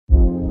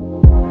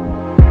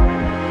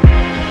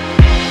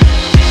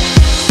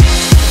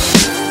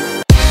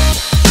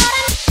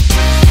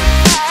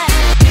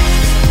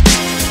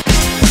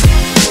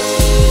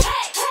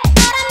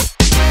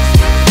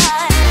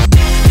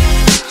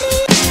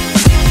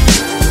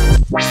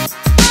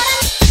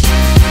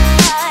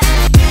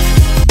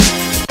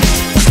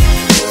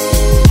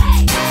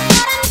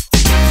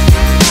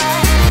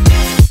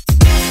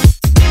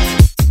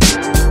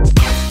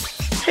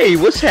Hey,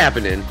 what's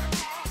happening?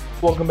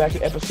 Welcome back to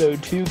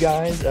episode 2,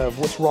 guys, of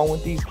What's Wrong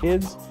with These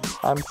Kids.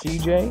 I'm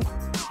CJ.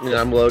 And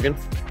I'm Logan.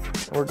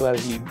 We're glad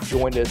that you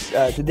joined us.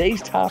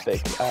 Today's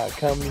topic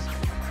comes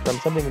from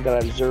something that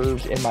I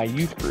observed in my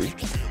youth group.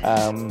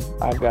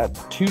 I've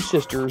got two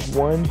sisters,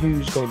 one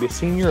who's going to be a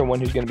senior and one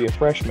who's going to be a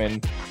freshman.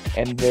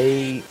 And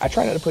I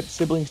try not to put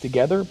siblings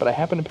together, but I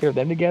happen to pair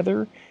them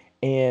together.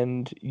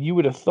 And you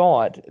would have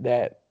thought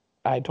that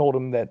I told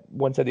them that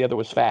one said the other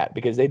was fat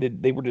because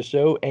they were just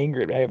so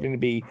angry at having to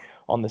be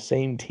on the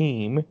same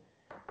team.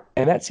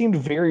 And that seemed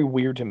very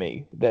weird to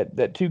me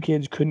that two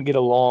kids couldn't get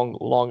along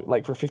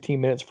like for 15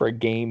 minutes for a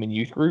game in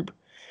youth group.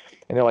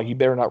 And they're like, you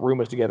better not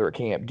room us together at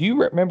camp. Do you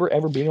remember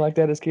ever being like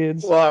that as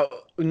kids? Well,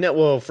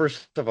 no,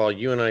 first of all,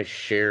 you and I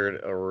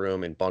shared a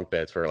room in bunk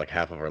beds for like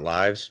half of our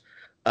lives.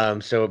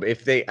 So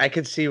I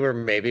could see where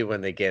maybe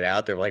when they get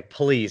out, they're like,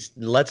 please,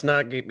 let's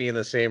not get me in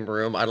the same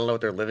room. I don't know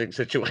what their living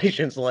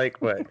situation's like,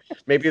 but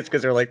maybe it's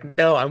because they're like,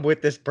 no, I'm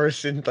with this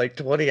person like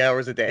 20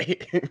 hours a day.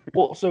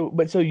 Well,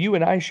 so you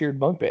and I shared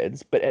bunk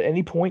beds, but at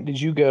any point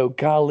did you go,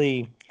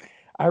 golly,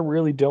 I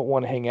really don't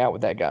want to hang out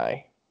with that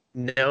guy?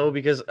 No,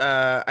 because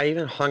I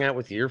even hung out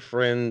with your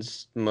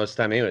friends most of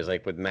the time anyways,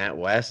 like with Matt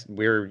West.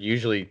 We're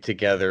usually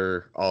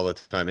together all the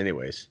time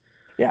anyways.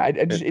 Yeah, I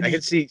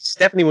could see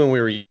Stephanie when we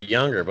were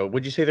younger, but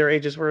would you say their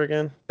ages were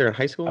again? They're in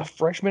high a school?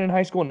 freshman in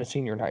high school and a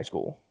senior in high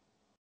school.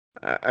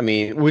 I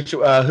mean,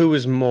 who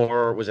was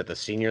more, was it the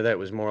senior that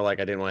was more like,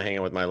 I didn't want to hang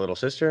out with my little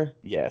sister?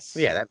 Yes.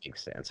 Yeah, that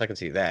makes sense. I can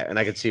see that. And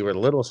I could see where the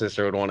little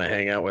sister would want to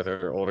hang out with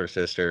her older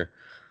sister.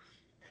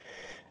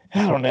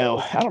 I don't know.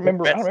 I don't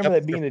remember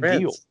that being a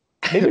deal.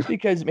 Maybe it's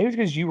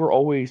because you were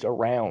always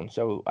around,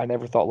 so I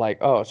never thought like,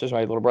 oh, it's just my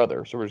little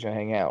brother, so we're just gonna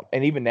hang out.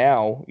 And even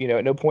now,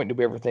 at no point do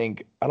we ever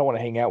think I don't want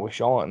to hang out with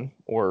Sean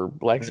or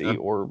Lexi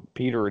or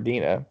Peter or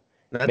Dina.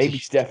 Maybe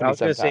Stephanie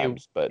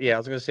sometimes, but yeah, I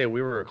was gonna say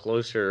we were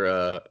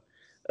closer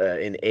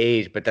in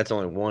age, but that's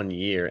only 1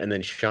 year. And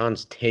then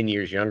Sean's 10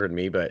 years younger than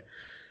me, but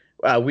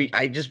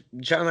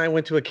Sean and I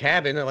went to a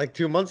cabin like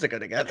 2 months ago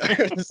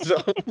together.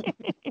 So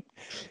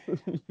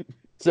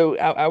So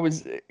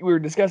we were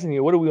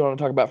discussing, what do we want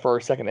to talk about for our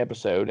second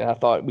episode? And I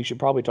thought we should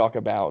probably talk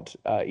about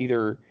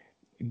either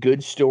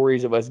good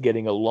stories of us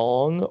getting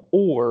along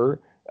or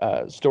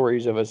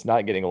stories of us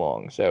not getting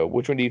along. So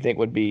which one do you think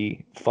would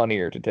be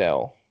funnier to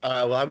tell?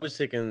 well, I was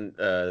thinking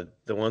the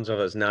ones of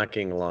us not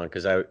getting along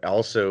because I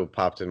also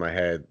popped in my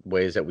head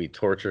ways that we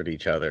tortured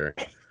each other.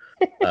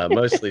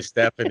 Mostly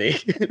Stephanie.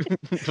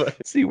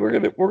 But, See,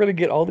 we're gonna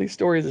get all these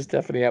stories of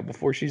Stephanie out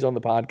before she's on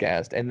the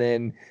podcast, and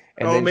then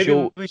maybe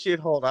she'll. we should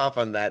hold off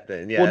on that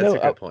then. Yeah, Well, that's no.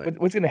 a good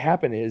point. What's gonna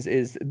happen is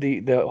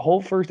the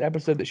whole first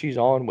episode that she's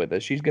on with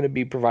us, she's gonna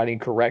be providing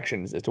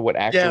corrections as to what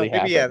actually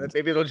happened.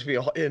 Maybe it'll just be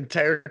an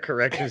entire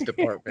corrections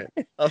department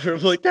of her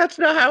like, that's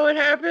not how it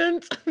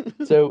happened.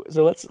 So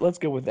let's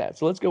go with that.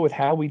 So let's go with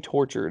how we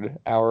tortured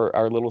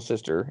our little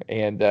sister,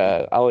 and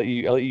I'll let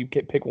you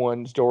pick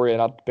one story,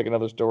 and I'll pick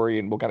another story,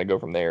 and we'll kind of go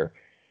from there.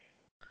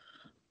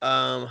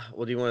 Well,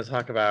 do you want to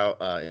talk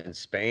about in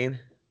Spain?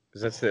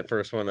 Because that's the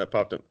first one that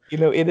popped up.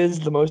 It is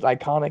the most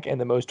iconic and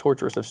the most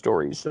torturous of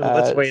stories. So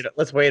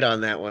let's wait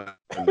on that one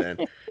then.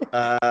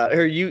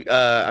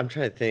 I'm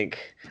trying to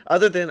think.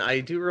 Other than I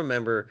do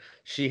remember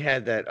she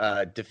had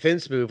that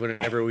defense move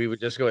whenever we would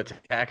just go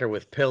attack her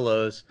with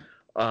pillows.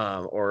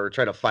 Or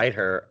try to fight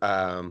her,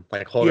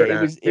 like hold her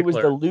down. It was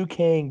the Liu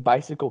Kang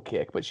bicycle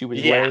kick, but she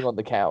was laying on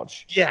the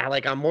couch. Yeah,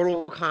 like on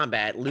Mortal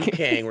Kombat, Liu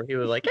Kang, where he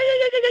was like,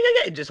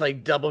 and just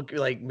like double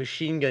like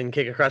machine gun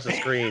kick across the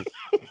screen.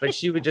 But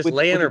she would just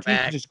lay on her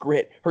back. Just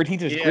grit. Her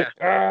teeth just grit.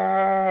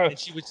 And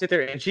she would sit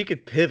there and she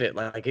could pivot,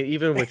 like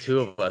even with two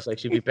of us, like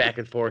she'd be back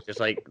and forth, just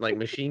like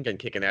machine gun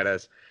kicking at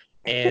us.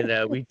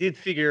 And we did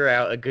figure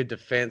out a good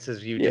defense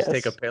is you just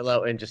take a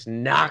pillow and just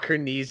knock her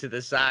knees to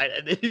the side,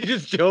 and then you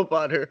just jump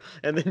on her,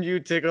 and then you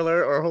tickle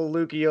her or hold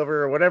Lukey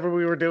over or whatever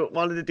we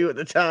wanted to do at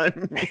the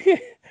time.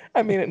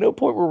 I mean, at no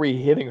point were we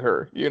hitting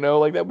her,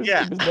 like that was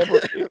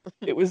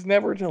it was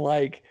never to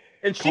like.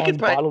 And she could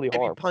probably be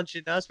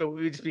punching us, but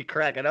we would just be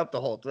cracking up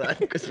the whole time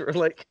because we're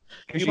like,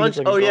 you punch,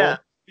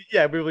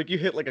 yeah, we were like, you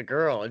hit like a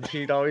girl, and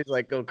she'd always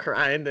like go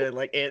crying to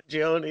like Aunt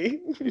Joni.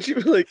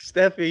 She'd be like,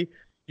 Steffi,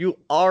 you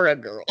are a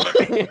girl.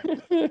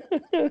 And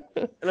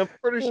I'm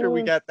pretty sure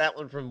we got that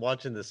one from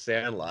watching The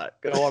Sandlot.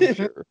 Oh,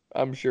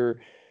 I'm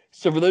sure.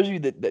 So for those of you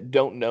that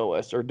don't know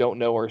us or don't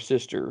know our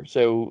sister,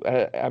 so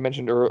I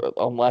mentioned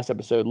on last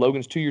episode,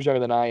 Logan's 2 years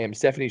younger than I am.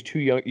 Stephanie's 2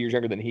 years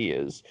younger than he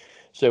is.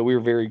 So we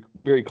were very,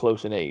 very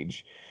close in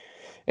age.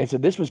 And so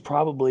this was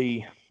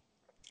probably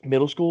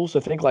middle school. So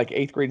think like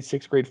 8th grade,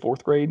 6th grade,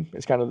 4th grade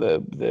is kind of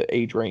the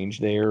age range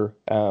there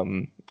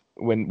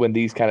when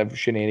these kind of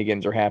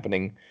shenanigans are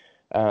happening.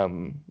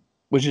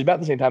 Which is about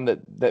the same time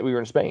that we were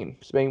in Spain.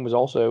 Spain was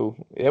also,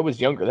 that was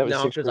younger. That was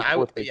no, because I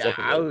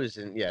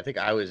think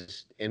I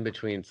was in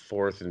between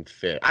 4th and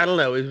 5th. I don't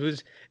know.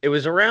 It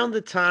was around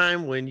the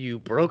time when you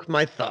broke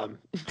my thumb.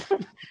 I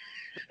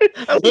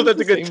don't know if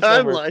that's a good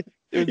timeline.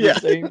 It was the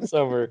same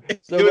summer.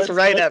 So it was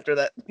right after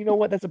that. You know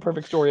what? That's a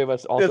perfect story of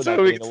us also That's not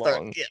where we getting can start.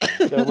 along.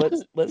 Yeah. So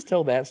let's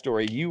tell that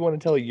story. You want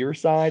to tell your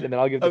side, and then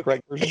I'll give the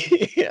correct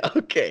version. Yeah,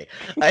 okay.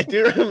 I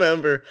do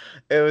remember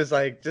it was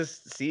like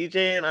just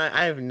CJ and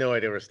I have no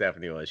idea where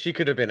Stephanie was. She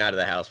could have been out of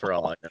the house for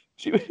all I know.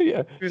 She was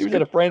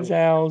at a friend's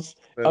house,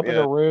 up in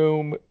Yeah. her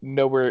room,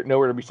 nowhere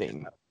to be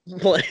seen.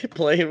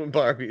 Playing with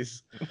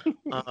Barbies.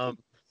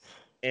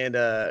 And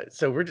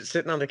so we're just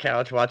sitting on the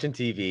couch watching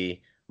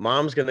TV.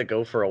 Mom's gonna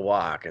go for a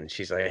walk, and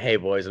she's like, "Hey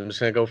boys, I'm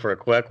just gonna go for a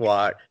quick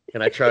walk.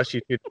 Can I trust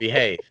you to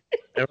behave?"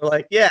 And we're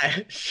like, "Yeah,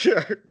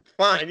 sure,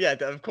 fine, yeah,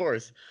 of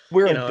course."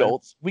 We're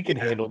adults. We can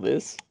handle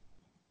this.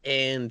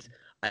 And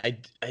I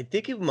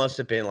think it must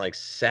have been like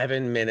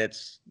 7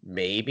 minutes,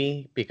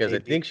 maybe, because I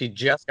think she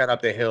just got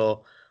up the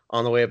hill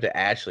on the way up to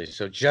Ashley,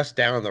 so just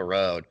down the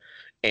road.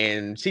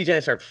 And CJ and I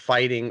start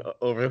fighting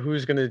over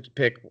who's going to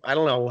pick. I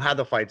don't know how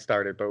the fight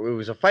started, but it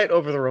was a fight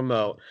over the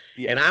remote.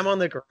 Yes. And I'm on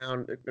the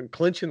ground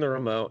clinching the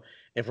remote.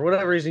 And for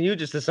whatever reason, you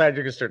just decided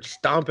you're going to start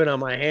stomping on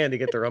my hand to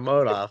get the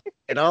remote off.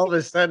 And all of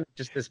a sudden,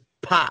 just this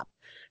pop.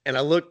 And I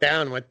look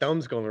down, and my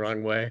thumb's going the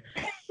wrong way.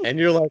 And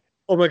you're like,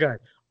 oh my God,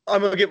 I'm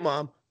going to get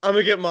mom. I'm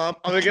gonna get mom.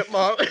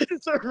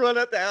 So I run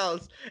out the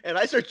house, and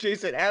I start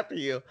chasing after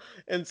you.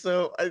 And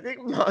so I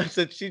think mom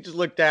said she just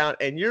looked down,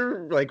 and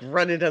you're like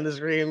running down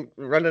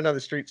the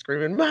street,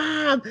 screaming,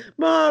 "Mom,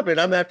 mom!" And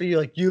I'm after you,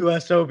 like, "You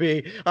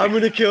SOB, I'm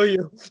gonna kill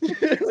you!"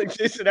 Like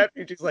chasing after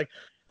you. She's like,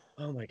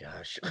 "Oh my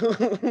gosh,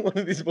 what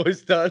have these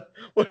boys done?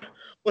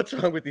 What's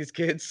wrong with these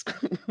kids?"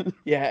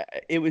 Yeah,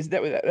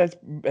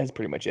 that's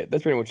pretty much it.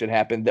 That's pretty much what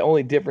happened. The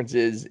only difference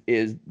is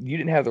you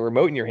didn't have the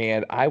remote in your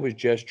hand. I was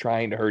just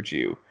trying to hurt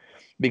you.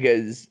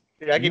 Because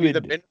I give you the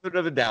benefit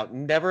of the doubt.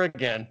 Never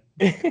again.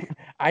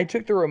 I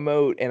took the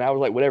remote and I was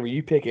like, whatever,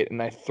 you pick it.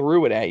 And I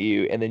threw it at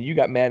you. And then you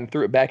got mad and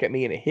threw it back at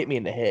me and it hit me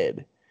in the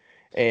head.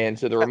 And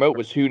so the remote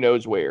was who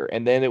knows where.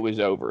 And then it was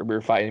over. We were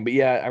fighting. But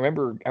yeah, I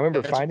remember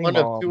finding one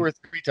mom. Of 2 or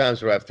 3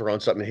 times where I've thrown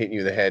something hitting you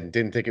in the head and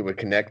didn't think it would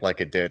connect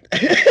like it did.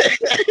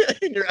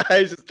 And your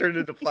eyes just turned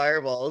into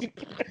fireballs.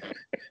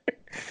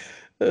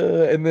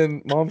 And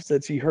then mom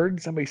said she heard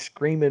somebody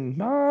screaming,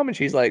 "Mom!" And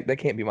she's like, "That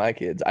can't be my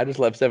kids. I just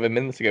left 7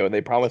 minutes ago, and they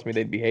promised me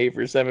they'd behave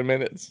for 7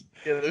 minutes."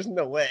 Yeah, there's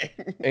no way.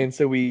 And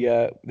so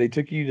they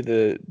took you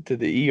to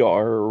the ER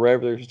or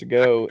wherever there's to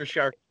go. Dr.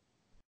 Shark.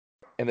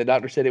 And the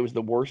doctor said it was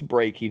the worst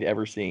break he'd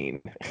ever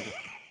seen.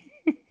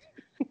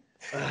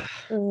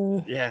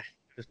 Yeah,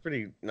 it was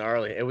pretty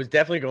gnarly. It was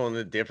definitely going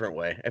a different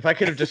way. If I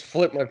could have just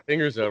flipped my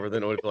fingers over,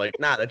 then it would be like,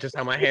 nah, that's just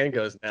how my hand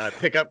goes now. I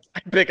pick up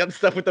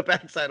stuff with the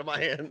backside of my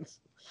hands.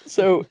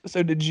 So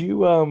did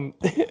you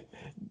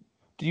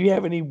do you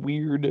have any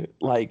weird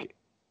like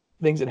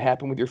things that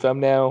happen with your thumb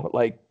now?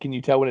 Like, can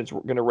you tell when it's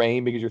gonna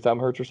rain because your thumb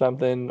hurts or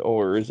something,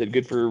 or is it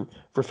good for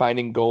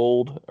finding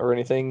gold or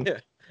anything? Yeah.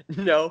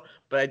 No,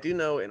 but I do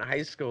know in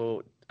high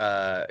school,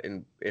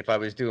 if I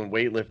was doing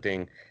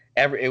weightlifting,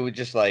 it would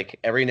just like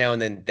every now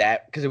and then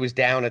because it was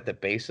down at the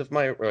base of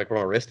where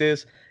my wrist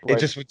is, right. It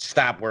just would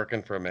stop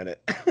working for a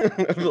minute.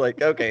 I'd be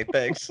like, okay,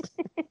 thanks.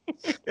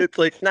 It's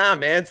like, nah,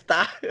 man,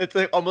 stop. It's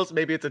like almost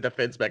maybe it's a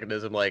defense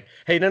mechanism. Like,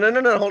 hey, no,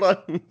 hold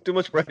on, too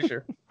much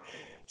pressure.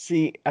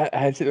 See, I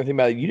had to think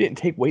about it. You didn't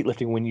take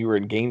weightlifting when you were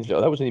in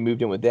Gainesville. That was when you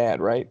moved in with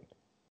Dad, right?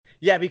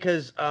 Yeah,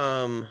 because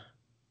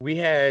we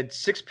had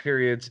 6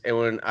 periods, and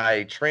when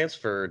I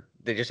transferred,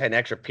 they just had an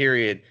extra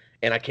period,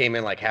 and I came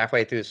in like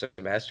halfway through the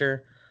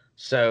semester.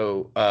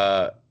 So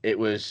it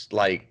was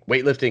like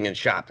weightlifting and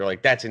shop. They're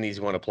like, that's an easy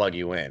one to plug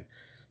you in.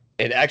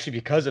 And actually,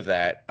 because of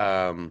that,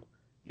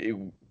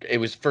 it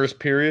was first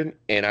period,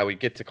 and I would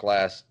get to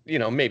class,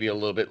 maybe a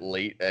little bit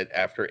late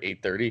after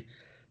 8:30,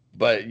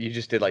 but you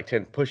just did like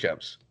 10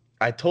 push-ups.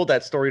 I told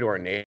that story to our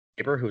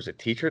neighbor who's a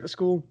teacher at the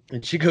school,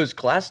 and she goes,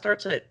 class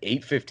starts at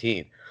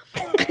 8:15.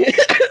 Are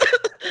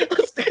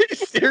you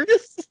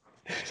serious?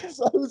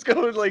 So I was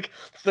going like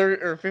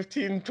 30 or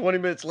 15, 20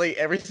 minutes late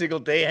every single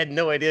day. I had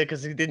no idea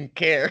because he didn't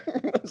care.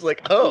 I was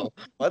like, oh,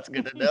 that's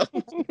good to know.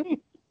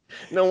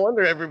 No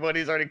wonder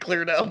everybody's already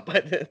cleared out by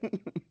then.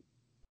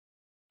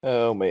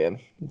 Oh, man.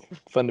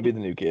 Fun to be the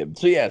new kid.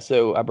 So, yeah,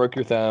 I broke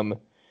your thumb.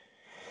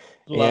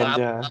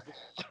 And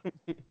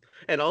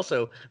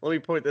also, let me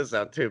point this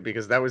out, too,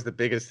 because that was the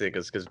biggest thing,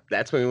 because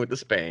that's when we went to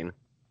Spain.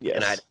 Yes.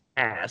 And I'd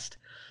asked,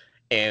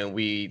 and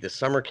the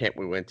summer camp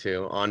we went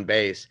to on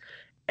base,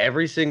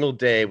 every single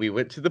day we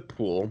went to the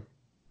pool.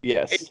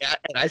 Yes.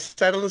 And I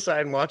sat on the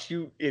side and watched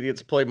you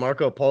idiots play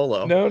Marco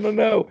Polo.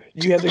 No.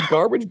 You had the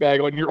garbage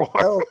bag on your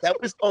arm. No,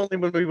 that was only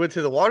when we went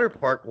to the water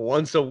park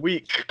once a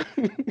week.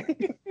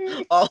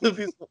 All of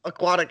these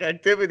aquatic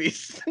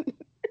activities. I'm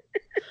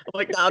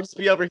like, I'll just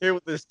be over here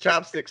with this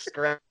chopstick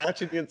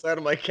scratching the inside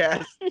of my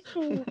cast.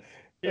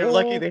 You're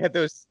lucky they had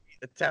those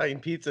Italian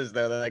pizzas,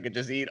 though, that I could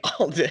just eat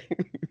all day.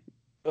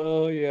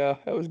 Oh yeah,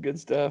 that was good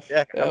stuff.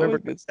 Yeah, I remember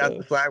down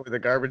the side with a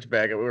garbage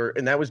bag,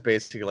 and that was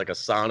basically like a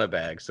sauna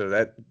bag, so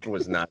that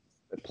was not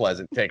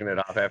pleasant taking it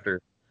off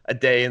after a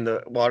day in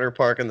the water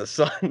park in the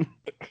sun.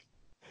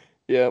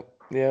 Yep.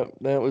 Yeah,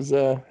 that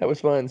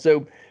was fun.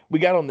 So we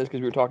got on this because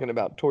we were talking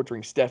about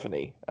torturing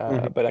Stephanie,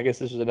 Mhm. but I guess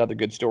this is another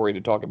good story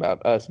to talk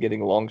about us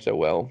getting along so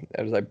well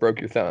as I broke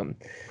your thumb.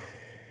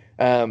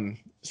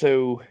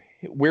 So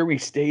where we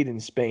stayed in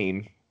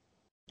Spain,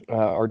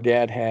 our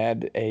dad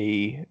had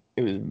it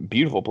was a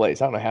beautiful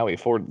place. I don't know how he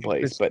afforded the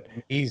place, It's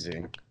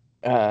amazing.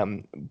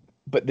 um,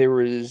 but there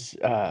was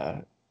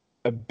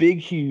a big,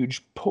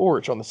 huge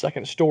porch on the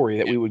second story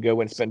that we would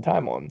go and spend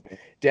time on.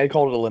 Dad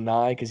called it a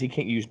lanai because he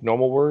can't use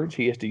normal words.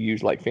 He has to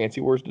use like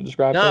fancy words to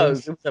describe No,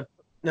 things.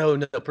 no,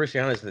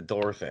 Persiana is the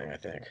door thing, I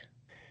think.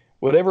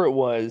 Whatever it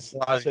was. A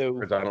lot of So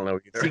words I don't know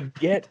either. to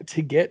get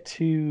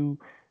to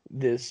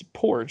this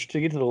porch,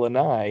 to get to the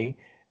lanai,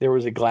 there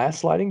was a glass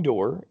sliding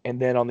door, and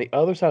then on the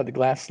other side of the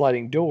glass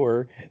sliding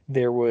door,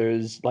 there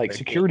was like Like, yeah.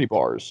 security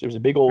bars. There was a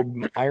big old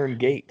iron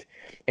gate,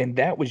 and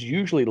that was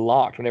usually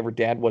locked whenever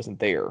Dad wasn't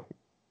there.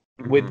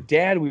 Mhm. With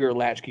Dad, we were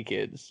latchkey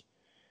kids.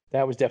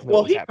 That was definitely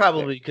Well, what was he happening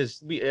there. probably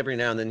because we every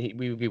now and then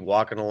we would be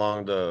walking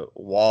along the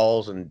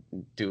walls and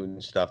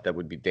doing stuff that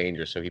would be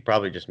dangerous. So he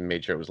probably just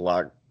made sure it was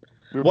locked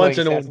We were playing once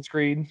in a Assassin's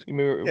Creed. You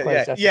remember we were yeah, playing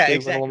yeah, Assassin's yeah,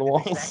 Creed running on exactly. the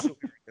That's walls? exactly what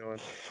we were doing.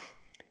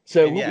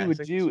 So And what we yeah, would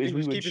so do is he we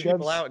was would keeping shove.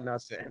 people out and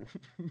us in.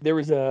 There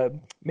was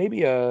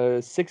maybe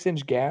a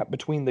 6-inch gap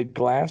between the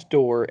glass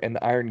door and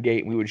the iron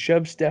gate. And we would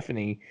shove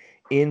Stephanie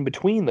in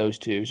between those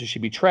two, so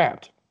she'd be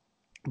trapped.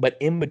 But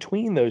in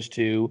between those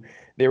two,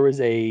 there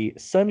was a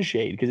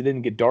sunshade because it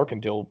didn't get dark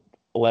until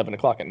 11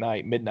 o'clock at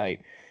night,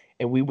 midnight,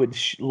 and we would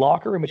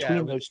lock her in Yeah,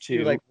 between those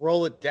we like two.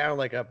 roll it down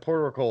like a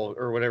portal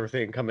or whatever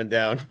thing coming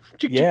down.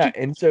 Yeah,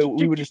 and so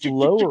we would just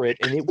lower it,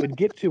 and it would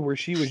get to where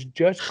she was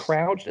just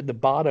crouched at the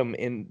bottom,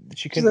 and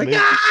she She's couldn't like, move.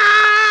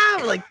 ah,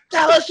 I'm like,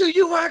 tell us who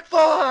you work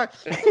for.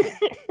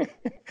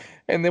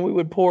 And then we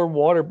would pour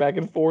water back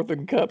and forth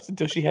in cups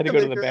until she had to go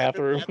to the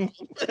bathroom.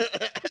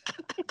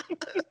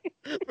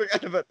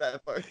 Forgot about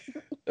that part.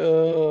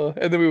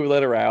 And then we would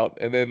let her out,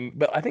 and then,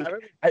 but I I think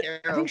remember I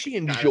think Carol she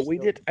kind of enjoyed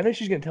still. it. I know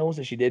she's gonna tell us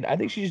that she did. I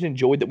think she just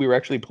enjoyed that we were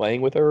actually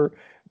playing with her.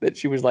 That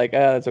she was like,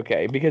 that's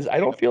okay, because I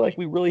don't feel like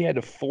we really had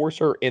to force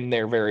her in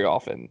there very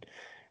often.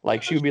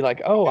 Like she would be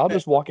like, oh, I'll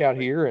just walk out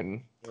here,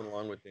 and Going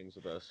along with things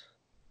with us.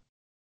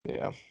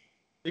 yeah,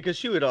 Because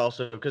she would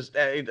also, because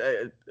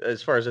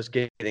as far as us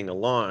getting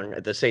along,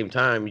 at the same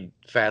time, you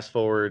fast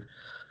forward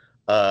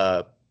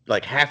uh,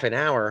 like half an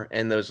hour,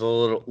 and those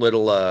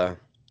little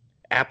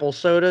apple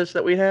sodas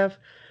that we have.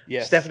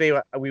 yes, Stephanie,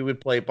 we would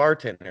play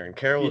bartender, and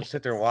Carol would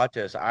sit there yes, and watch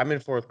us. I'm in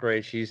fourth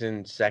grade, she's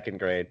in second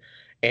grade,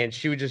 and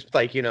she would just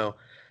like, she'd be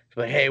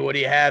like, "Hey, what are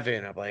you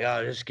having?" I'm like,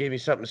 "Oh, just give me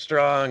something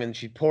strong," and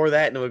she'd pour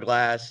that into a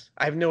glass.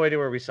 I have no idea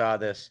where we saw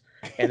this.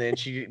 And then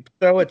she'd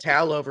throw a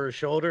towel over her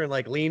shoulder and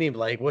like leaning,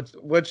 like,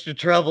 "What's your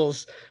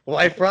troubles?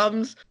 Life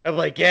problems?" I'm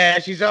like, "Yeah,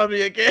 she's on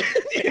me again."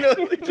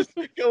 Like just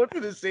going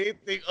through the same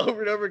thing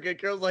over and over again.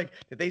 Carol's like,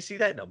 "Did they see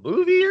that in a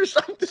movie or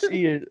something?"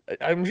 she is.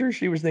 I'm sure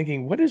she was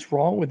thinking, what is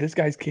wrong with this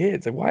guy's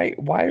kids? Like,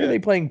 why are Yeah, they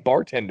playing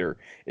bartender?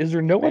 Is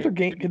there no other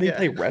game? Can they yeah.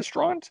 play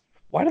restaurant?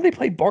 Why do they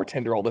play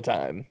bartender all the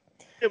time?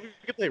 Yeah, we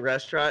could play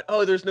restaurant.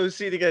 Oh, there's no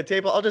seating at a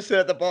table. I'll just sit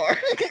at the bar.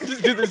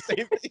 Just do the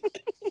same thing.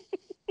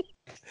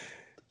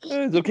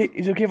 Is it okay?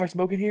 Is it okay if I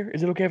smoke in here?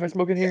 Is it okay if I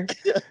smoke in here?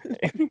 Yeah.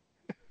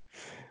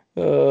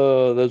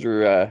 Oh, those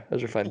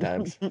are fun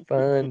times.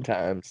 Fun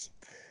times.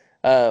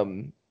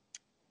 Um,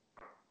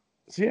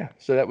 so yeah,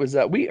 so that was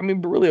I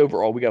mean, but really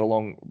overall we got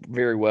along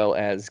very well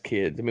as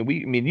kids. I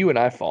mean you and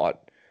I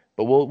fought,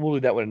 but we'll do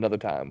that one another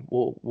time.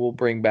 We'll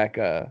bring back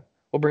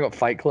we'll bring up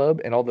Fight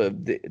Club and all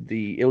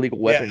the illegal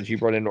Yeah. weapons you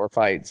brought into our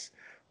fights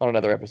on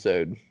another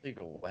episode.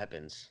 Legal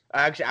weapons.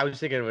 Actually, I was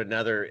thinking of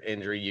another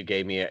injury you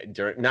gave me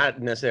during, not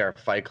necessarily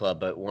our fight club,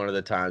 but one of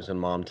the times when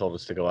mom told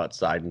us to go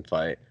outside and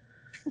fight.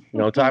 You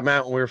know what I'm talking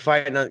about? When we were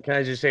fighting, can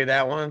I just say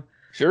that one?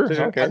 Sure, I So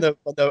don't care.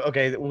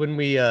 okay, when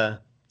we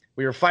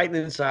were fighting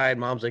inside,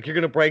 mom's like, "You're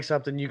gonna break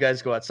something. You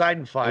guys go outside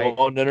and fight."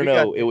 Oh, no, no, We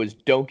got no. It was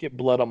don't get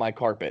blood on my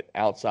carpet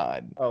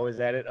outside. Oh, is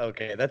that it?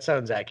 Okay, that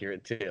sounds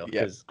accurate too.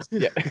 Yeah. Because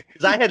Yeah.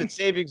 I had a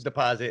savings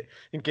deposit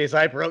in case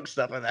I broke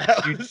stuff in the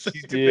house. You, so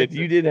you I could did. fix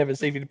You it. did have a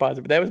safety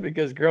deposit, but that was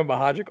because Grandma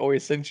Hodgick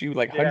always sent you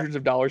like Yeah, hundreds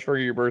of dollars for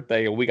your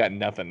birthday, and we got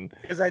nothing.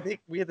 because I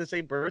think we had the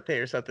same birthday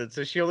or something,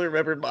 so she only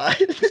remembered mine.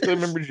 She still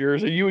remembers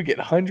yours, so you would get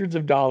hundreds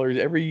of dollars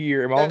every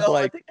year. And No, Mom's I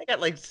like, think I got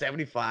like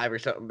 75 or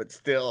something, but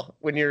still,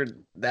 when you're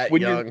that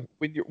when you're young,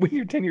 when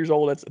you're 10 years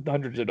old, that's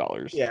hundreds of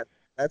dollars. yeah,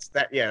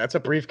 that's a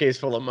briefcase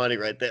full of money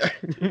right there.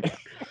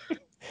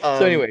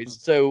 So, um,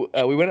 anyways,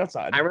 we went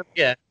outside. I remember,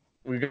 yeah,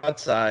 we go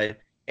outside,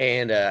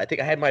 and I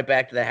think I had my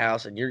back to the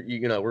house, and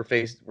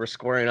we're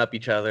squaring up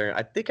each other.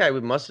 I think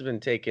must have been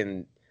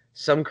taking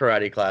some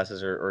karate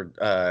classes, or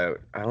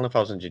I don't know if I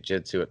was in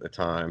jiu-jitsu at the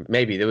time.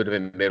 Maybe it would have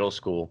been middle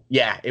school.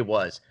 Yeah, it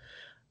was.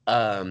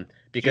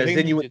 Because Doing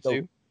then you went to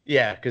jiu-jitsu.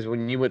 yeah, because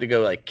when you went to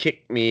go like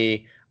kick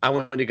me, I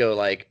wanted to go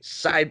like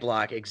side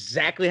block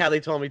exactly how they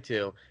told me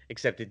to,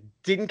 except it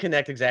didn't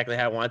connect exactly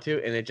how I wanted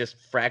to, and it just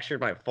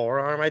fractured my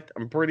forearm.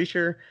 I'm pretty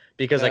sure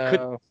because I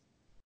couldn't. No,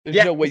 there's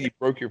Yeah, no way you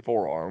broke your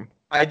forearm.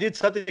 I did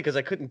something because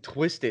I couldn't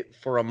twist it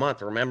for a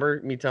month. Remember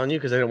me telling you?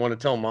 Because I didn't want to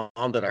tell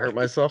mom that I hurt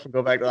myself and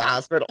go back to the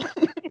hospital.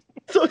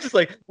 So it's just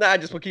like, nah, I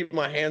just will keep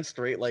my hands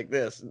straight like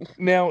this.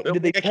 Now, They'll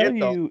did they think I tell can't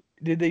tell. you?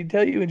 Did they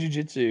tell you in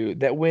jiu-jitsu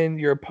that when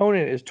your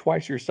opponent is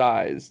twice your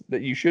size,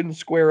 that you shouldn't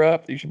square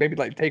up? That you should maybe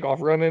like take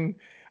off running.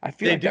 I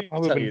feel They like that do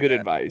probably would tell have been you good that.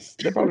 advice.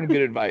 That probably been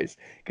good advice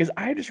because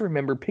I just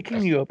remember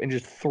picking you up and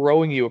just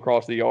throwing you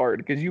across the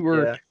yard because you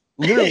were Yeah.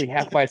 literally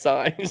half my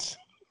size.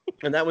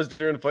 And that was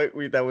during the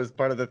fight. That was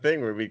part of the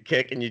thing where we'd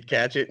kick and you'd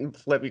catch it and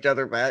flip each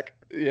other back.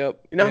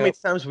 Yep, You know how many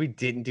yep. times we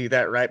didn't do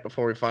that right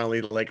before we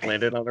finally like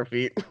landed on our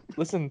feet?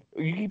 Listen,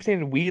 you keep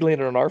saying we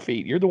landed on our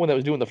feet. You're the one that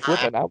was doing the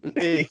flipping. I was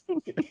See?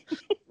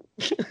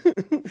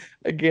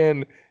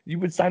 again. You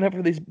would sign up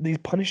for these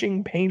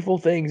punishing, painful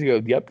things. You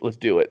go, yep, let's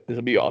do it. This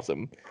will be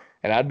awesome.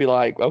 And I'd be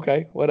like,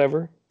 okay,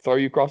 whatever. Throw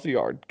you across the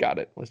yard. Got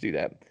it. Let's do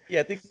that.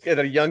 Yeah, I think at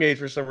a young age,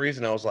 for some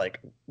reason, I was like,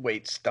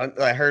 wait, stunt.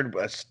 I heard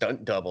a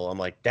stunt double. I'm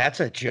like, that's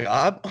a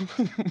job?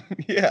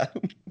 Yeah.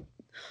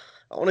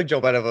 I want to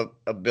jump out of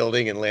a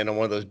building and land on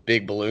one of those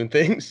big balloon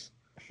things.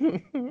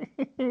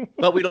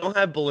 But we don't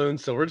have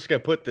balloons, so we're just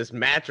going to put this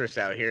mattress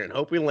out here and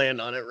hope we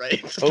land on it right.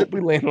 Hope we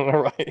land on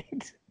our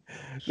right.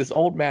 This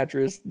old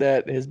mattress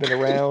that has been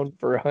around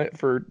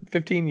for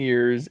 15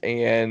 years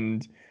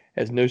and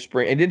has no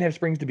spring. It didn't have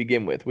springs to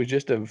begin with. It was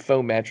just a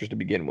foam mattress to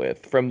begin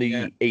with from the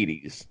Yeah.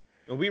 80s.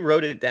 We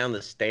rode it down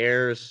the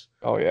stairs.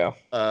 Oh yeah.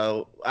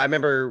 I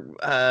remember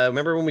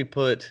when we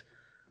put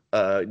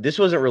this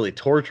wasn't really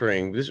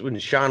torturing. This was when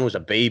Sean was a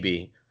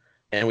baby,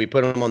 and we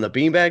put him on the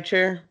beanbag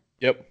chair.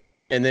 Yep.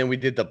 And then we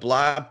did the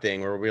blob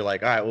thing where we were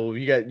like, all right, well,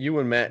 you got you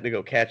and Matt to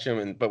go catch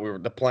him,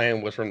 but the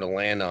plan was for him to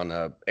land on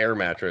a air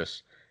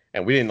mattress,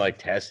 and we didn't like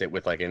test it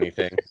with like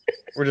anything.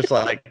 We're just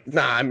like,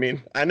 nah, I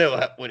mean, I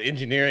know what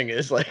engineering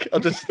is. Like, I'll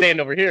just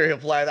stand over here, he'll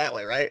fly that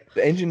way, right?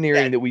 The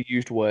engineering that we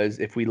used was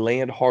if we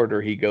land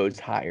harder, he goes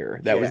higher.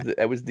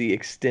 That was the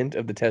extent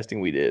of the testing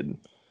we did.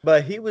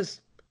 But he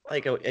was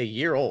like a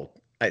year old,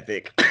 I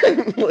think.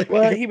 Like,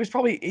 Well, he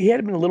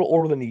had been a little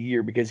older than a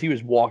year because he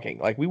was walking.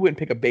 Like we wouldn't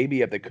pick a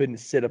baby up that couldn't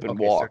sit up and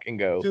okay, so walk and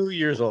go. 2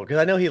 years old,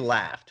 because I know he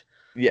laughed.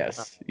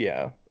 Yes,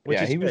 yeah, Which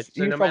yeah. is He good. was So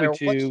he no was matter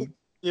probably what 2. you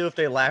do, if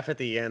they laugh at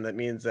the end, that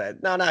means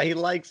that no, he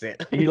likes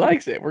it. He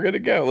likes it. We're gonna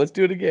go. Let's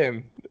do it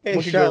again. Hey,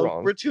 What could go Sean,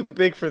 wrong? we're too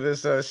big for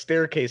this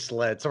staircase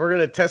sled, so we're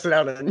gonna test it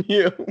out on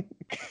you.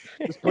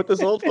 Just put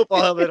this old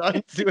football helmet on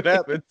and see what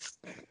happens.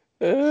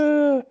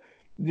 Do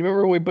you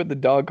remember when we put the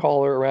dog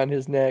collar around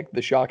his neck,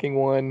 the shocking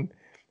one,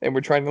 and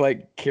we're trying to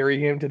like carry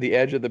him to the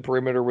edge of the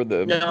perimeter with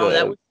No,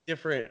 that was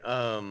different.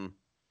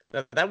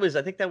 That was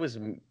I think that was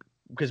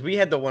because we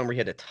had the one where he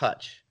had to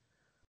touch.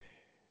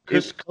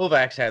 Chris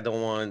Kovacs had the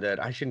one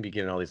that I shouldn't be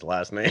getting all these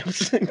last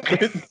names.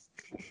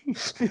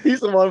 He's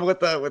the one with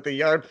the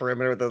yard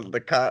perimeter,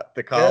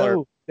 the collar.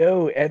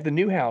 No, at the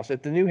new house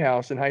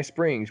in High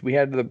Springs, we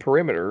had the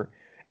perimeter,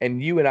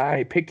 and you and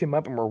I picked him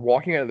up and we're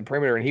walking out of the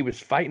perimeter, and he was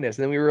fighting us,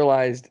 and then we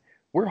realized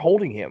we're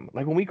holding him.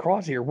 Like when we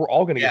cross here, we're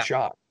all gonna get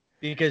shot.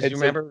 Because you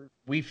remember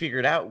we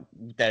figured out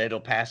that it'll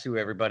pass through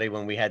everybody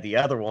when we had the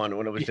other one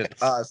when it was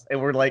just us,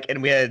 and we're like,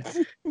 and we had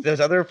those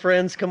other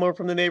friends come over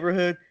from the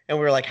neighborhood, and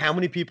we were like, how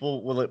many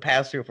people will it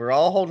pass through if we're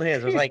all holding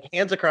hands? It was like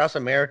hands across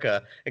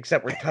America,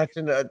 except we're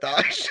touching the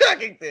dog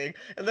shocking thing,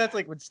 and that's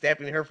like when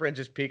Stephanie and her friend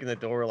just peek in the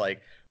door,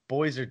 like,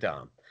 boys are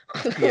dumb.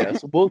 Yeah,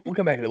 so we'll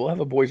come back to that. We'll have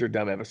a boys are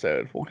dumb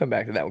episode. We'll come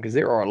back to that one because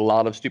there are a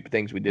lot of stupid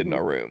things we did in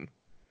our room.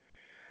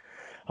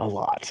 A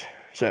lot.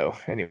 So,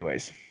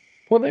 anyways.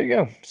 Well, there you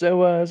go.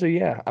 So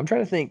yeah, I'm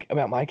trying to think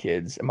about my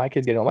kids. My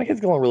kids getting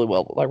along really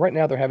well. Like right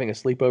now, they're having a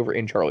sleepover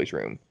in Charlie's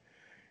room.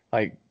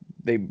 Like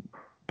they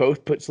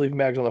both put sleeping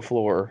bags on the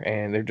floor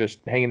and they're just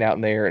hanging out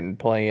in there and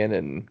playing.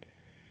 And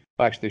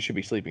well, actually, they should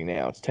be sleeping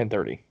now. It's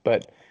 10:30.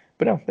 But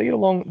no, they get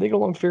along. They get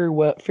along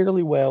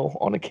fairly well.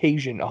 On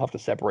occasion, I'll have to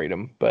separate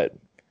them. But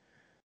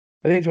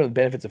I think it's one of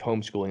the benefits of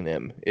homeschooling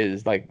them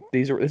is like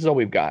this is all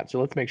we've got. So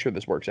let's make sure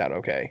this works out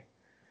okay.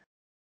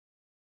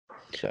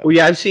 So. Well,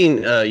 yeah, I've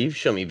seen you've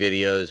shown me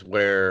videos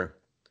where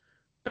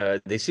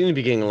they seem to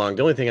be getting along.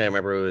 The only thing I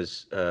remember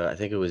was I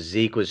think it was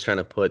Zeke was trying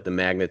to put the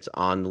magnets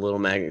on the little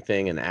magnet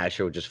thing, and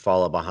Asher would just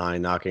follow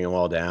behind, knocking them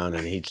all down,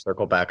 and he'd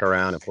circle back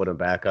around and put them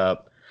back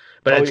up.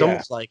 But it's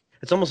almost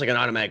like an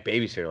automatic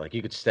babysitter. Like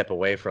you could step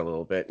away for a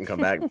little bit and come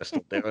back and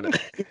still doing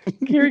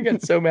it. Gary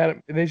got so mad at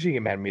me. Then she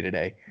get mad at me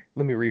today.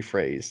 Let me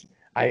rephrase.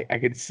 I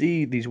could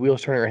see these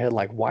wheels turning her head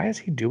like, why is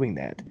he doing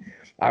that?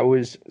 I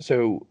was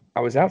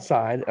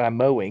outside and I'm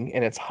mowing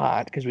and it's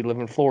hot because we live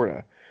in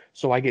Florida.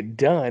 So I get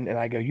done and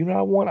I go, you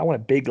know what I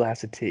want? a big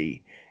glass of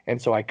tea.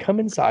 And so I come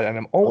inside and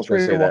I'm almost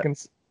ready to walk in.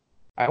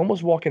 I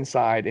almost walk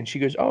inside and she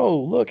goes, oh,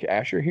 look,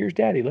 Asher, here's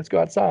Daddy. Let's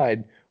go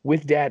outside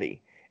with Daddy.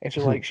 And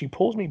so like she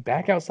pulls me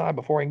back outside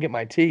before I can get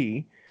my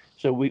tea.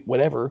 So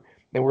whatever.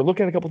 And we're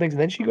looking at a couple things and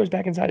then she goes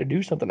back inside to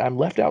do something. I'm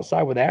left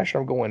outside with Asher.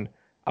 I'm going,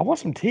 I want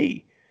some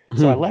tea.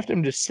 So I left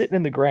him just sitting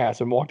in the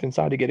grass and walked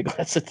inside to get a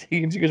glass of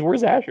tea. And she goes,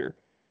 where's Asher?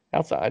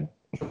 Outside.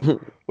 What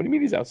do you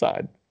mean he's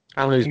outside?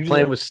 I don't know. He's He was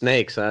playing with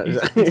snakes. he's,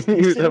 He he's, he's was sitting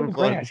on the having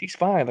fun. grass. He's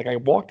fine. Like I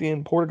walked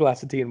in, poured a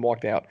glass of tea, and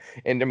walked out.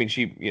 And I mean,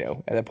 she,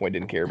 at that point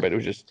didn't care, but it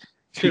was just Should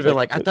have she's been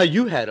like, like, I thought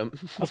you had him.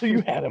 I thought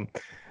you had him.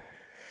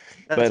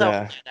 That's But how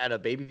I had a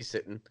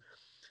babysitting.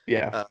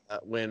 yeah.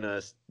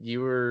 When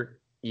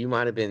you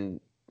might have been,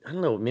 I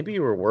don't know, maybe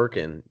you were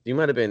working. You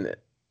might have been,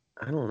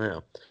 I don't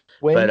know.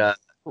 When But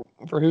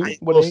for who?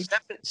 What well, age?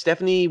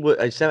 Stephanie,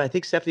 I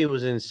think Stephanie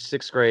was in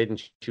sixth grade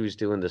and she was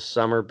doing the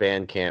summer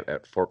band camp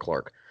at Fort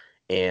Clark.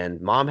 And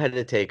mom had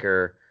to take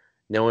her.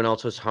 No one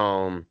else was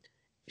home.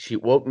 She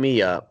woke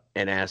me up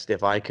and asked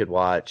if I could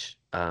watch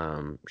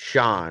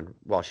Sean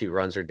while she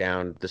runs her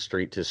down the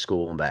street to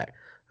school and back.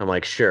 I'm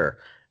like, sure.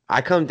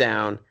 I come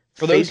down.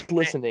 For those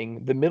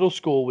listening, the middle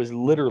school was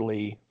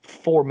literally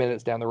 4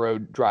 minutes down the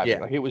road driving. Yeah.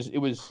 Like it was.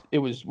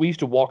 We used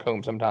to walk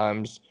home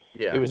sometimes.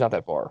 Yeah. It was not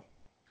that far.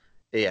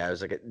 Yeah, it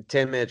was like a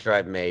 10-minute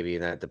drive maybe,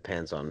 and that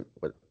depends on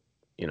what,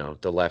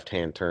 the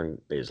left-hand turn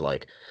is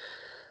like.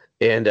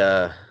 And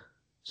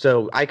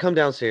so I come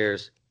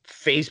downstairs,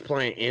 face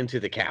plant into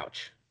the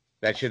couch.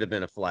 That should have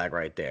been a flag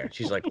right there.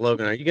 She's like,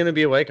 Logan, are you going to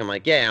be awake? I'm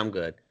like, yeah, I'm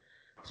good.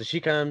 So she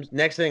comes.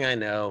 Next thing I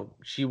know,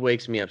 she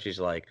wakes me up. She's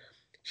like,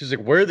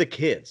 where are the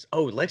kids?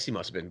 Oh, Lexi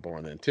must have been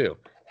born then too.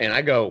 And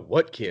I go,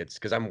 what kids?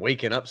 Because I'm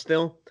waking up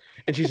still.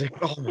 And she's like,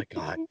 oh my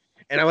God.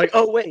 And I'm like,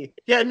 oh wait,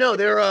 yeah, no,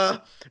 they're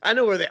I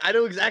know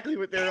exactly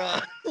what they're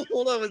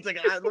hold on a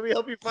second, let me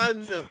help you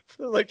find them.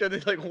 Like trying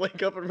to like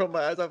wake up and roll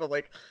my eyes off. I'm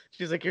like,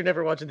 she's like, you're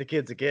never watching the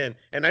kids again.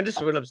 And I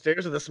just went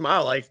upstairs with a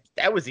smile, like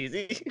that was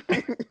easy.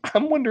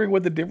 I'm wondering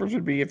what the difference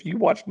would be if you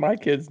watched my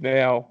kids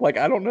now. Like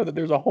I don't know that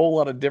there's a whole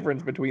lot of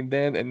difference between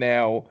then and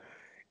now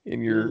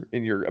in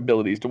your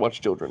abilities to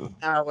watch children.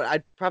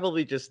 I'd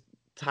probably just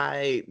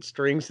tie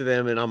strings to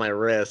them and on my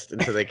wrist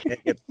until they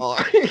can't get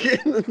far.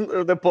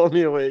 Or they pull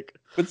me awake.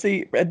 But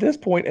see, at this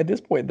point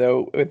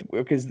though,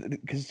 because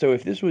so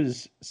if this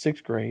was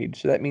sixth grade,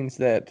 so that means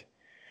that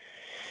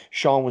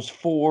Sean was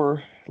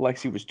 4,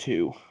 Lexi was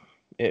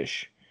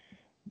 2-ish.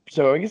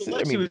 So I guess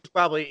Lexi was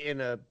probably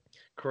in a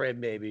crib,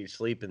 maybe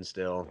sleeping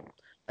still.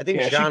 I think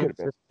Yeah, Sean was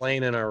just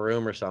playing in our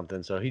room or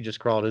something, so he just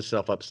crawled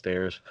himself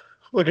upstairs.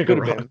 Look at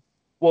him.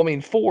 Well, I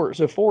mean, 4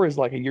 is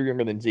like a year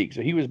younger than Zeke,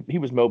 so he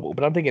was mobile.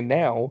 But I'm thinking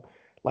now,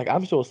 like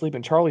I'm still asleep,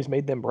 and Charlie's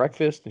made them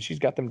breakfast, and she's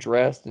got them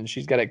dressed, and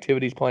she's got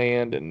activities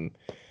planned, and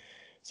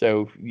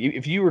so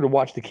if you were to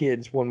watch the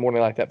kids one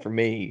morning like that for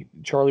me,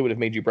 Charlie would have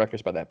made you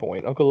breakfast by that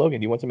point. Uncle Logan,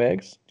 do you want some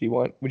eggs?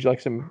 Would you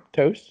like some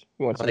toast?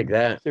 You want some like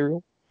that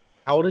cereal?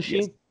 How old is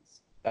she?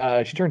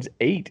 Yes. She turns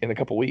 8 in a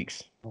couple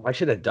weeks. I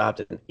should adopt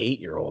an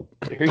 8-year-old.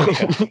 There you go.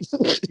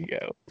 There you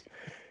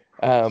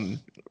go.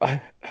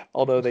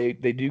 Although they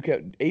do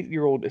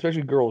 8-year-old,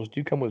 especially girls,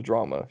 do come with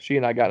drama. She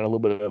and I got in a little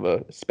bit of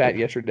a spat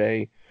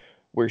yesterday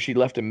where she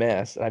left a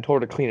mess, and I told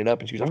her to clean it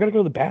up, and she goes, "I've got to go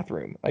to the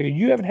bathroom." Like,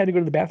 you haven't had to go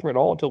to the bathroom at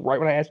all until right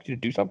when I asked you to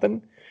do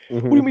something? Mm-hmm.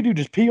 What do you mean do?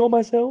 Just pee on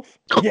myself?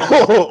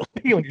 Yeah,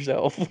 pee on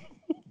yourself.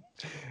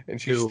 And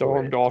she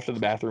stormed off to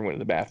the bathroom, went to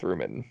the bathroom,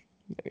 and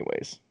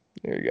anyways,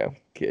 there you go.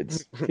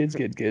 Kids.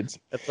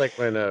 That's like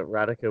when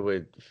Radhika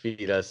would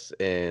feed us,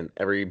 and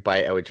every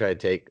bite I would try to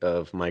take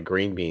of my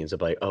green beans, I'd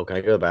be like, oh, can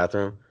I go to the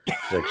bathroom?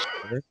 She's like,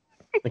 sure.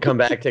 I come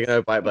back, take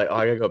another bite, like, oh,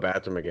 I gotta go to the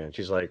bathroom again.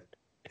 She's like,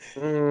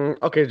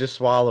 okay, just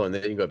swallow, and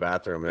then you can go to the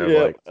bathroom. And I'm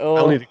like, I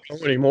don't need to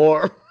go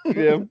anymore.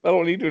 Yeah, I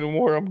don't need to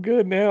anymore. I'm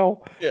good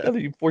now. Yeah. Now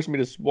that you forced me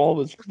to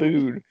swallow this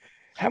food.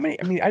 I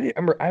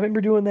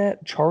remember doing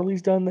that.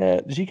 Charlie's done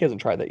that. Zeke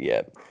hasn't tried that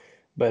yet.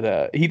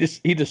 But he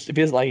just if he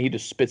doesn't like it, he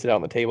just spits it out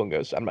on the table and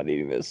goes, I'm not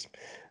eating this.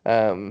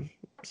 So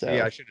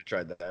yeah, I should have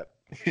tried that.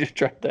 You should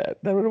try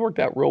that. That would have worked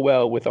out real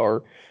well with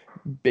our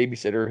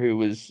babysitter who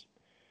was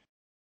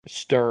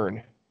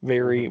stern.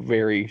 Very,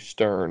 very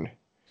stern.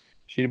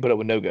 She didn't put up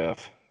with no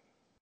guff.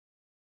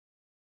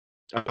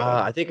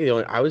 I think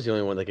I was the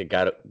only one that could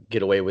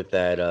get away with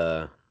that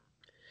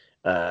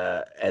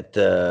at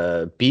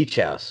the beach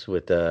house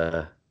with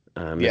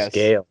Miss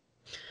Gail.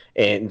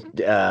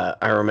 And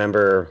I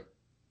remember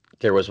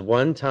there was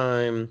one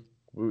time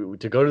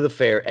to go to the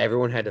fair,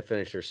 everyone had to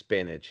finish their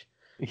spinach.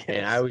 Yes.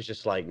 And I was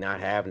just like not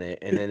having it.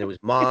 And then it was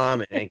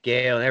Mom and Aunt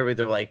Gail and everybody.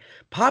 They're like,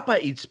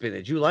 Popeye eats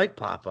spinach. You like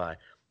Popeye?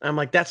 I'm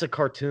like, that's a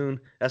cartoon.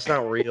 That's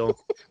not real.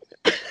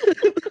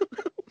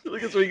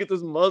 Look, that's where you get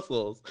those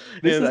muscles.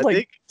 This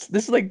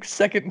is like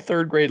second and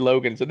third grade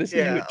Logan. So this is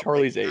you at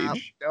Charlie's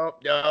age.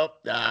 Nope.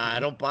 I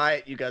don't buy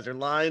it. You guys are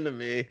lying to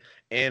me.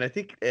 And I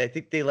think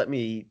they let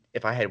me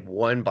if I had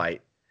one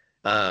bite.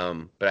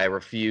 But I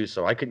refused,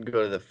 so I couldn't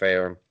go to the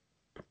fair.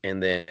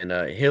 And then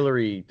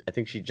Hillary, I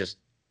think she just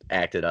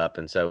acted up,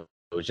 and so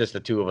it was just the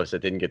two of us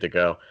that didn't get to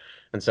go.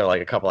 And so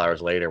like a couple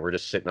hours later, we're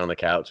just sitting on the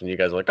couch, and you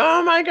guys are like,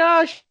 "Oh my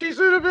gosh, she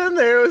should have been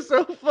there. It was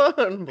so fun."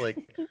 I'm like,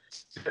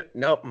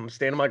 nope, I'm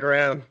standing my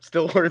ground.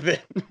 Still worth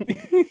it.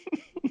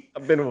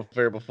 I've been to a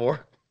fair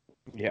before.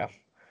 Yeah.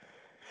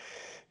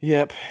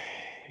 Yep.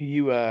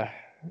 You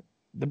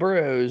the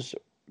Burrows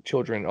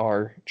children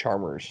are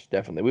charmers,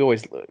 definitely. We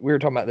were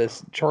talking about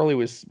this. Charlie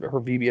was her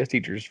VBS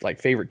teacher's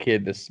like favorite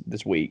kid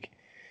this week,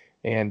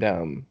 and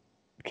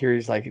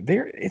Carrie's like,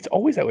 it's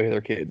always that way with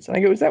their kids. And I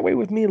go, it's that way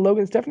with me and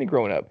Logan and Stephanie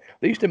growing up.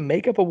 They used to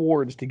make up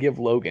awards to give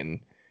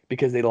Logan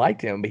because they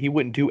liked him, but he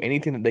wouldn't do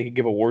anything that they could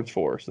give awards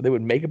for. So they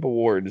would make up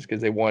awards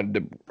because they wanted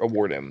to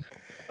award him.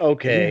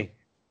 Okay.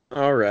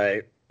 All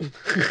right.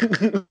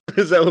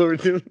 Is that what we're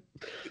doing?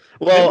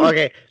 Well,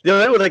 okay. The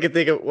only one I can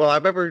think of, I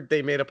remember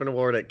they made up an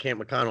award at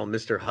Camp McConnell,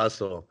 Mr.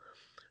 Hustle.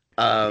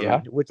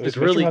 Which was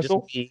really just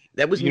me.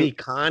 That was me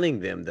conning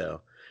them,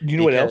 though. You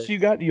know what else you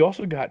got? You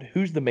also got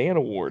Who's the Man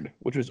Award,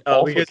 which was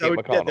also Camp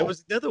McConnell. Yeah, there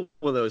was another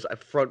one of those. I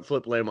front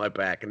flip land my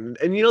back, and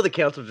you know the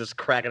council was just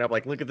cracking up,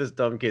 like, look at this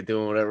dumb kid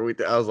doing whatever.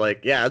 I was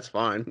like, yeah, that's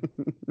fine.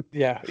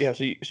 yeah.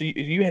 So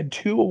you had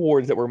 2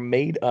 awards that were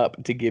made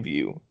up to give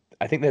you.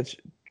 I think that's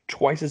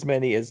twice as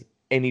many as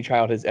any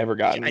child has ever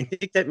gotten. I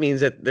think that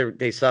means that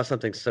they saw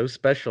something so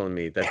special in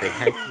me that they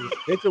had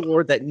this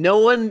award that no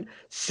one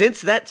since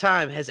that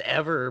time has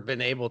ever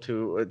been able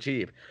to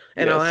achieve.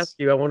 And I'll ask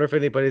you, I wonder if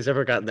anybody's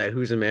ever gotten that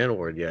Who's the Man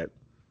award yet.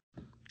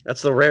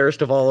 That's the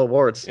rarest of all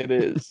awards. It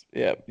is.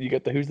 Yeah, you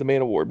got the Who's the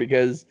Man award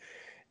because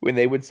when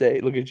they would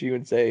look at you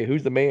and say,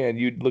 "Who's the man?"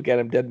 you'd look at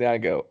him dead in the eye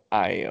and go,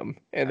 "I am,"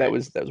 and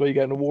that's why you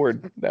got an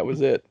award. That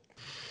was it.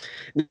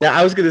 Now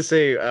I was gonna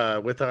say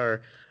with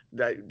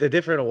the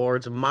different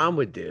awards Mom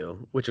would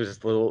do, which was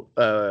this little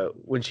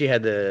when she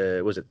had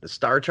the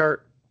star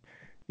chart?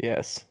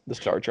 Yes, the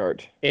star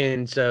chart.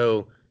 And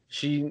so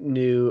she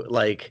knew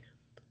like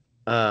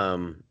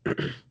I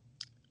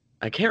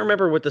can't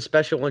remember what the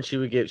special one she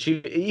would give.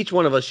 Each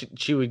one of us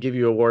she would give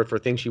you an award for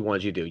things she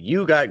wanted you to do.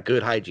 You got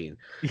good hygiene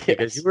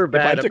because you were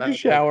bad. If I took a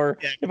shower,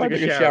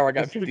 I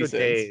got 50 cents.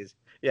 Days.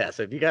 Yeah,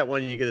 so if you got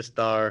one, you get a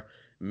star.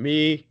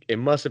 Me, it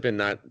must have been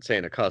not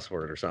saying a cuss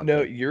word or something.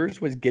 No, yours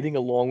was getting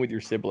along with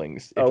your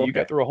siblings. If you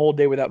got through a whole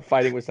day without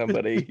fighting with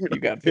somebody, you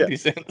got 50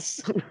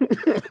 cents.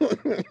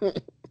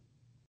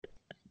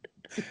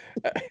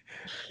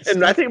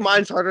 And I think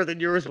mine's harder than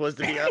yours was,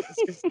 to be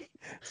honest.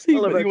 See,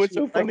 but what's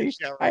so funny?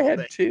 I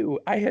had two.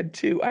 I had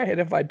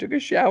if I took a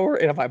shower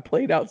and if I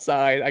played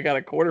outside, I got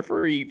a quarter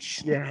for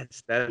each.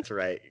 Yes, that's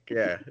right.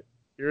 Yeah.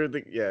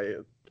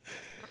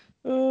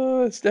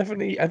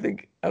 Stephanie, I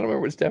don't remember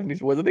what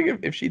Stephanie's was. I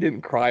think if she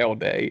didn't cry all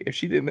day, if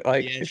she didn't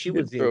if she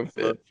was the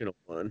emotional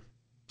one.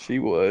 She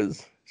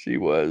was.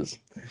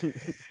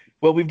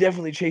 Well, we've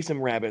definitely chased some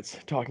rabbits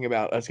talking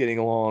about us getting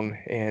along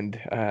and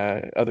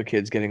other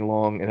kids getting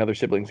along and other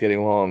siblings getting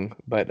along.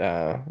 But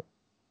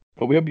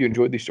we hope you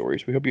enjoyed these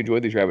stories. We hope you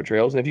enjoyed these rabbit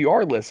trails. And if you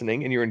are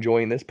listening and you're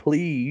enjoying this,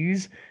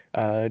 please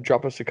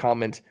drop us a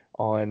comment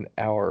on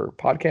our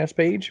podcast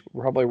page,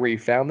 probably where you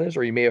found this,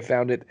 or you may have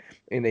found it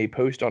in a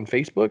post on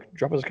Facebook.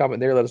 Drop us a comment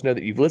there. Let us know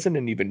that you've listened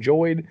and you've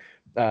enjoyed.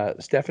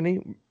 Stephanie,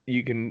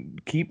 you can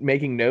keep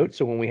making notes.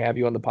 So when we have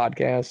you on the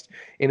podcast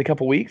in a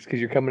couple weeks,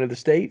 because you're coming to the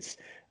States,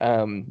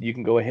 you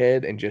can go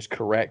ahead and just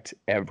correct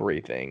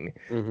everything.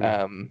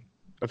 Mm-hmm.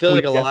 I feel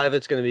like a lot of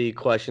it's going to be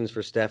questions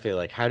for Steffi,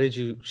 like, how did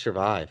you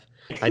survive?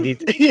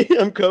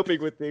 I'm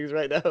coping with things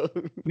right now.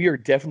 We are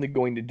definitely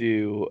going to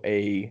do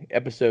a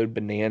episode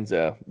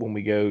bonanza when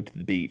we go to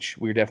the beach.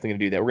 We're definitely going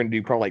to do that. We're going to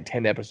do probably like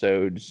 10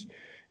 episodes,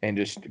 and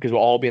just because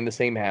we'll all be in the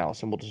same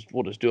house, and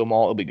we'll just do them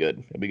all. It'll be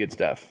good. It'll be good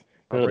stuff.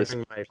 I'm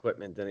bringing my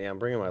equipment. Then I'm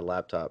bringing my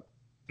laptop.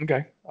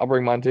 Okay, I'll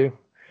bring mine too.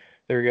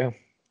 There we go.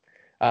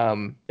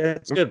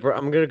 That's good, bro.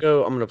 I'm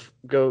gonna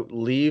go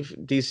leave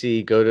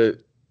DC, go to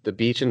the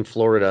beach in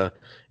Florida,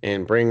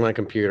 and bring my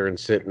computer and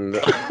sit in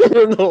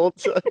the whole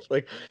time.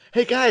 Like,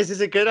 hey guys, is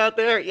it good out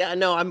there? Yeah,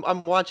 no,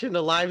 I'm watching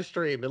the live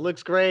stream. It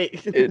looks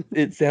great.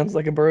 It sounds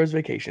like a Burroughs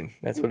vacation.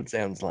 That's what it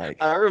sounds like.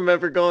 I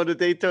remember going to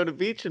Daytona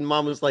Beach, and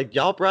Mom was like,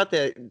 "Y'all brought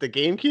the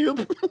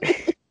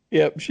GameCube?"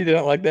 Yep, she did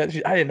not like that.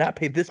 I did not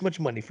pay this much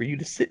money for you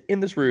to sit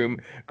in this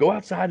room, go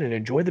outside and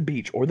enjoy the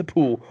beach or the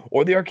pool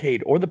or the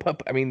arcade or the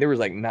pup. I mean, there was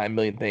like 9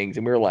 million things,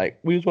 and we were like,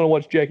 we just want to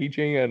watch Jackie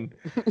Chan.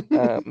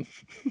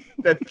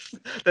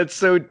 That's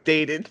so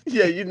dated.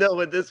 Yeah, you know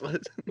what this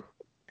was.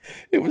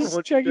 It was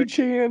Jackie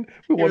Chan.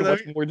 We want to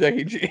watch more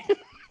Jackie Chan.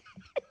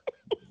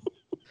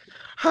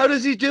 How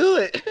does he do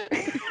it?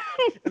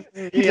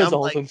 He does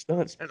all his own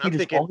stunts. And I'm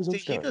thinking,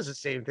 he does the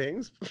same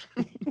things.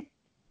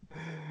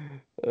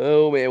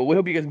 Oh man, we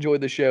hope you guys enjoyed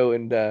the show,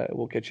 and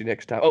we'll catch you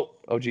next time.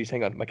 Oh geez,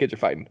 hang on, my kids are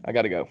fighting. I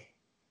gotta go.